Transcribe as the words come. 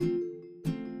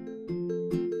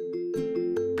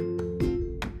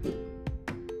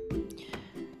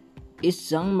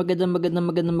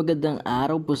Magandang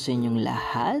araw po sa inyong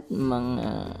lahat, mga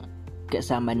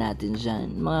kasama natin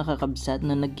dyan, mga kakabsat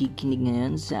na nagkikinig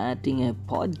ngayon sa ating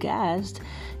podcast.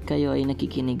 Kayo ay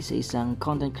nakikinig sa isang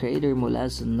content creator mula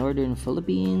sa Northern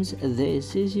Philippines.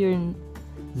 This is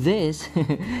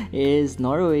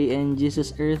Norway and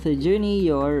Jesus Earth Journey,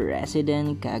 your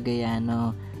resident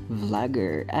Cagayano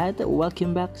vlogger. At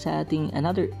welcome back sa ating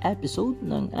another episode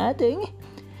ng ating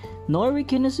Norway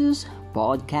Kinesis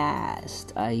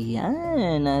Podcast.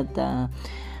 Ayan, at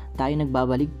tayo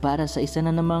nagbabalik para sa isa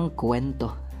na namang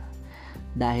kwento.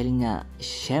 Dahil nga,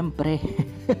 syempre,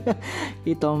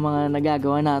 ito ang mga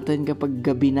nagagawa natin kapag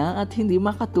gabi na at hindi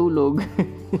makatulog.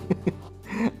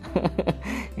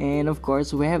 And of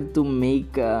course, we have to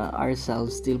make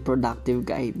ourselves still productive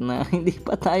kahit na hindi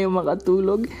pa tayo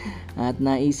makatulog. At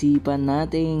naisipan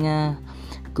natin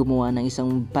gumawa ng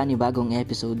isang panibagong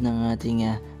episode ng ating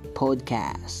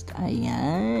podcast.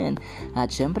 Ayan. At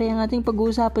syempre, ang ating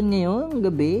pag-uusapan ngayong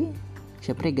gabi,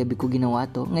 syempre, gabi ko ginawa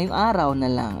to. Ngayong araw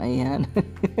na lang. Ayan.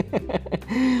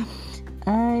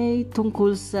 ay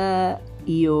tungkol sa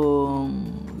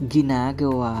iyong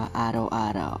ginagawa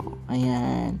araw-araw.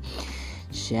 Ayan.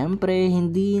 Syempre,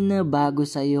 hindi na bago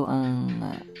sa'yo ang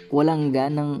walang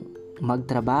ganang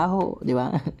magtrabaho, di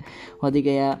ba? O di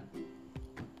kaya,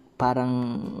 parang,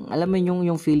 alam mo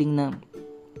yung feeling na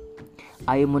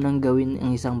ayaw mo nang gawin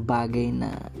ang isang bagay na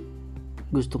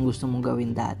gustong-gusto mong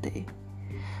gawin dati.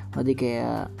 O di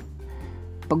kaya,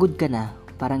 pagod ka na,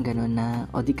 parang ganun na.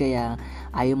 O di kaya,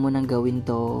 ayaw mo nang gawin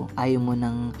to, ayaw mo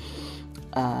nang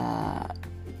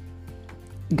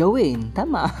gawin.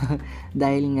 Tama.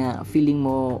 Dahil nga, feeling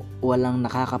mo walang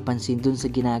nakakapansin dun sa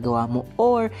ginagawa mo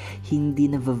or hindi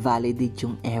na validate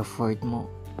yung effort mo.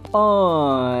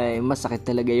 Oy, masakit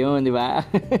talaga yun, di ba?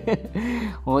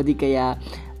 O di kaya,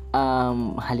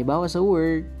 halimbawa sa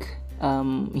work,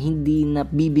 hindi na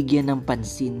bibigyan ng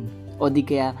pansin. O di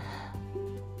kaya,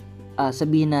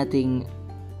 sabihin natin,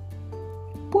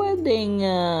 pwedeng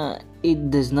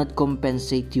it does not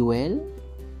compensate you well.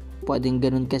 Pwedeng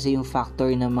ganun kasi yung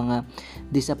factor ng mga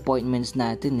disappointments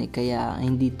natin kaya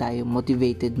hindi tayo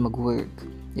motivated mag-work,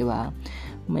 di ba?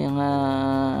 May mga,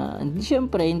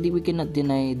 syempre, we cannot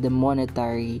deny the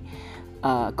monetary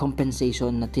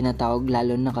compensation na tinatawag,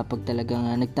 lalo na kapag talagang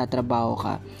nagtatrabaho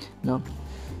ka, no?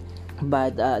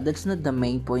 But that's not the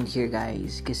main point here,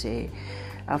 guys, kasi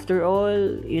after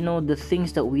all, the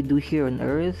things that we do here on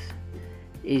earth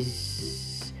is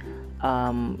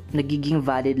nagiging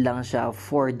valid lang siya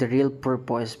for the real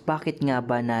purpose. Bakit nga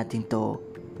ba natin to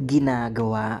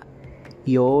ginagawa?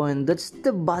 Yon, that's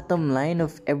the bottom line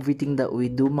of everything that we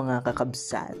do, mga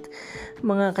kakabsat,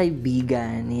 mga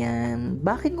kaibigan. Yan,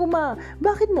 bakit mo nga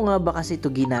ba kasi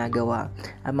ito ginagawa,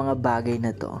 ang mga bagay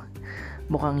na to?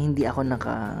 Mukhang hindi ako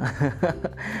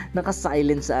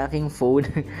naka-silent sa aking phone.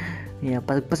 Yeah,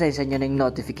 pasensya nyo na yung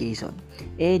notification.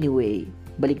 Anyway,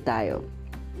 balik tayo.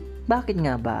 Bakit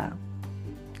nga ba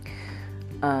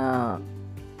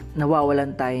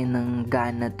nawawalan tayo ng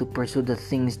gana to pursue the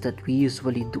things that we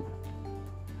usually do?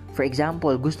 For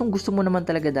example, gustong-gusto mo naman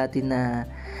talaga dati na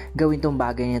gawin tong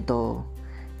bagay nito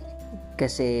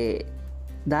kasi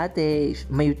dati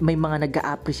may mga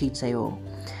nag-a-appreciate sa'yo.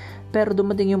 Pero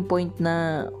dumating yung point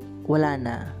na wala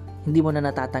na. Hindi mo na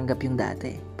natatanggap yung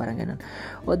dati. Parang ganun.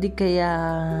 O di kaya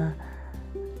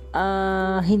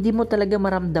hindi mo talaga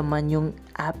maramdaman yung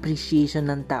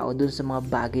appreciation ng tao dun sa mga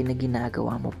bagay na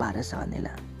ginagawa mo para sa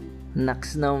kanila.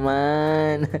 Naks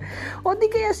naman. O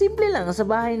di kaya simple lang sa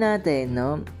bahay natin,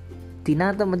 no?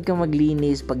 Tinatamad ka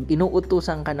maglinis pag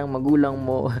inuutusan ka ng magulang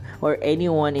mo or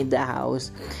anyone in the house.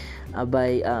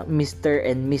 Abay, Mr.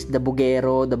 and Miss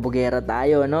Dabugera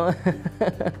tayo, no?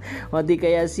 O di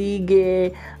kaya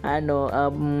sige, ano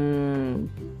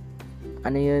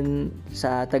yun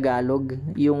sa Tagalog,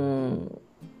 yung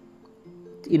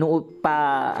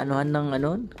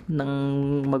ng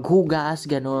maghugas,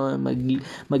 gano'n,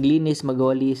 maglinis,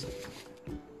 magwalis.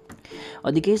 O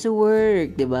di kayo sa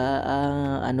work, 'di ba?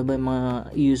 Ano ba yung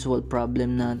mga usual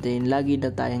problem natin? Lagi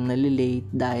na tayong nalilate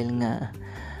dahil nga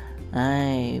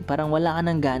parang wala ka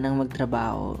ng ganang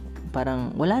magtrabaho.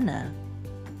 Parang wala na.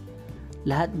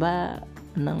 Lahat ba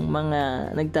ng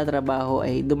mga nagtatrabaho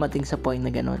ay dumating sa point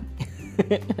na gano'n?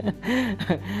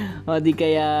 O di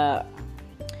kaya,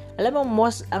 alam mo,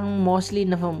 mostly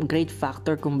na great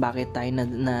factor kung bakit tayo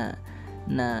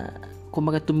na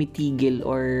kumaga tumitigil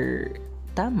or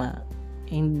tama,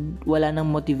 wala nang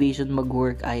motivation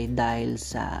mag-work ay dahil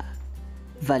sa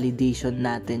validation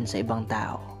natin sa ibang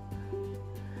tao.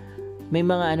 May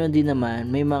mga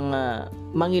may mga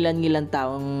mangilan-ngilan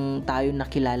taong tayo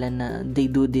nakilala na they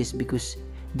do this because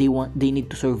they need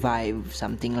to survive,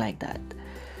 something like that.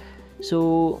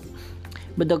 So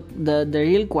but the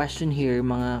real question here,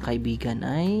 mga kaibigan,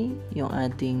 ay yung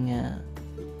ating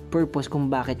purpose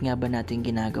kung bakit nga ba natin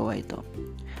ginagawa ito.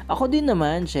 Ako din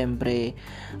naman, syempre,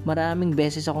 maraming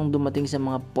beses akong dumating sa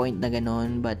mga point na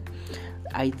ganon, but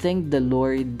I thank the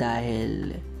Lord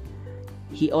dahil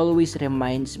He always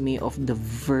reminds me of the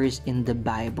verse in the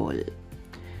Bible.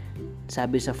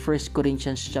 Sabi sa 1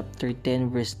 Corinthians chapter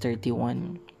 10 verse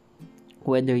 31,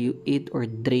 whether you eat or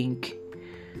drink,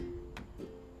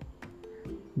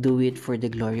 do it for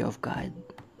the glory of God.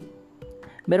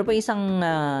 Meron pa isang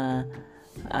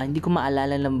hindi ko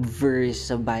maalala ng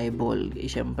verse sa Bible.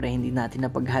 Siyempre, hindi natin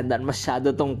napaghandaan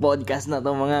masyado tong podcast na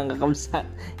to, mga kakamsa.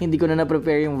 Hindi ko na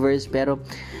na-prepare yung verse, pero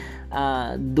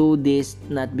do this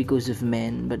not because of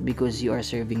men, but because you are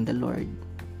serving the Lord.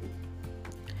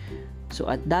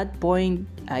 So at that point,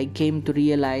 I came to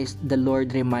realize the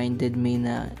Lord reminded me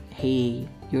na, hey,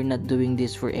 you're not doing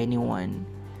this for anyone,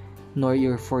 nor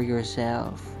you're for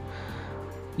yourself.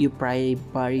 You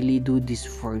primarily do this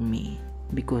for me,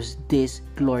 because this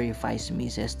glorifies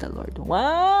me, says the Lord.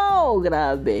 Wow!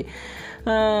 Grabe!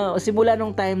 Simula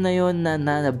nung time na yun, na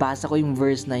nabasa ko yung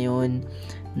verse na yun,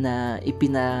 na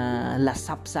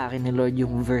ipinalasap sa akin ni Lord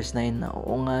yung verse na yun, na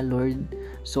oo nga Lord,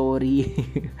 sorry.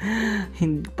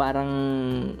 Parang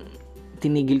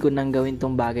tinigil ko nang gawin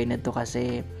tong bagay na to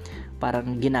kasi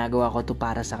parang ginagawa ko to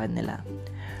para sa kanila.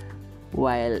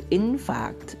 While in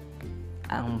fact,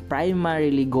 ang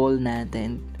primarily goal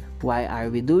natin, why are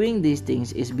we doing these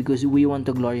things, is because we want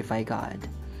to glorify God.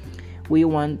 We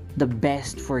want the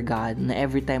best for God, na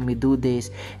every time we do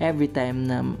this, every time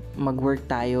na mag-work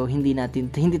tayo, hindi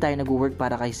tayo nag-work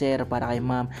para kay sir, para kay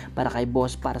ma'am, para kay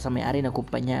boss, para sa may-ari ng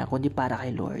kumpanya, kundi para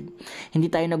kay Lord. Hindi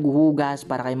tayo naghuhugas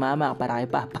para kay mama, para kay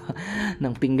papa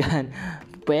ng pinggan,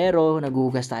 pero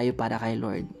naghuhugas tayo para kay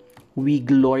Lord. We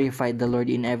glorify the Lord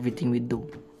in everything we do.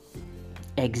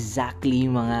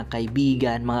 Exactly, mga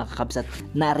kaibigan, mga kakabsat,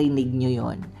 narinig nyo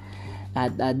yon.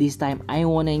 At this time, I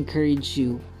wanna encourage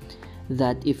you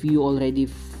that if you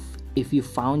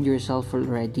found yourself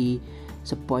already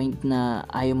sa point na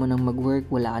ayaw mo nang mag-work,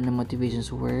 wala ka ng motivation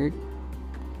sa work,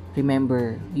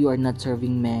 remember, you are not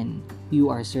serving men,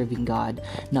 you are serving God.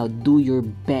 Now, do your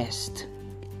best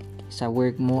sa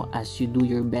work mo as you do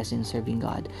your best in serving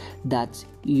God. That's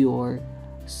your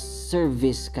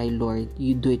service kay Lord.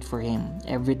 You do it for Him.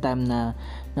 Every time na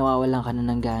nawawalan ka na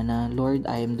ng gana, Lord,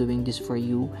 I am doing this for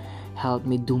you. Help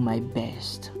me do my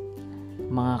best.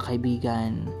 Mga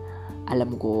kaibigan,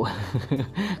 alam ko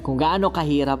kung gaano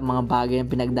kahirap mga bagay ang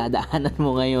pinagdadaanan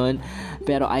mo ngayon,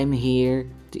 pero I'm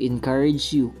here to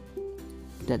encourage you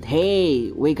that,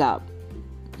 hey, wake up.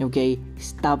 Okay?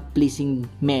 Stop pleasing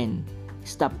men.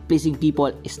 Stop pleasing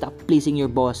people. Stop pleasing your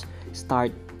boss.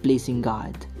 Start pleasing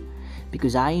God.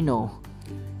 Because I know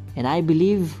and I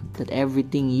believe that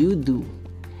everything you do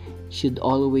should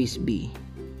always be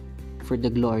for the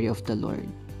glory of the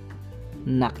Lord.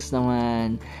 Next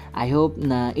naman, I hope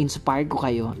na inspire ko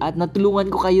kayo at natulungan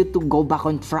ko kayo to go back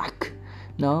on track,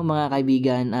 no, mga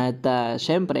kaibigan. At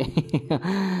syempre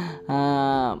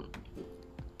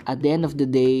at the end of the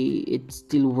day, it's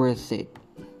still worth it.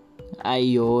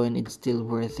 Ayun, it's still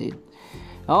worth it.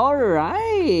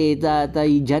 Alright, at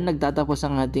dyan nagtatapos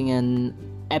ang ating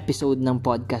episode ng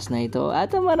podcast na ito.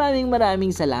 At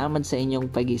maraming salamat sa inyong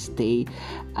pag-stay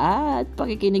at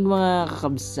pakikinig, mga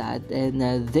kakabsat. And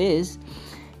this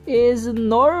is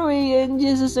Norway and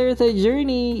Jesus Earth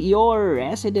Journey, your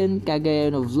resident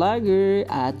Cagayano vlogger.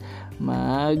 At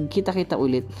magkita-kita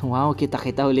ulit. Wow,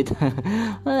 kita-kita ulit.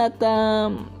 At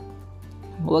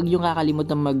huwag niyong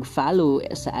kakalimutan mag-follow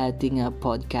sa ating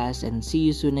podcast, and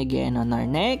see you soon again on our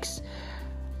next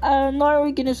Norway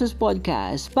Kinesis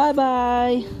podcast.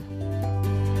 Bye-bye!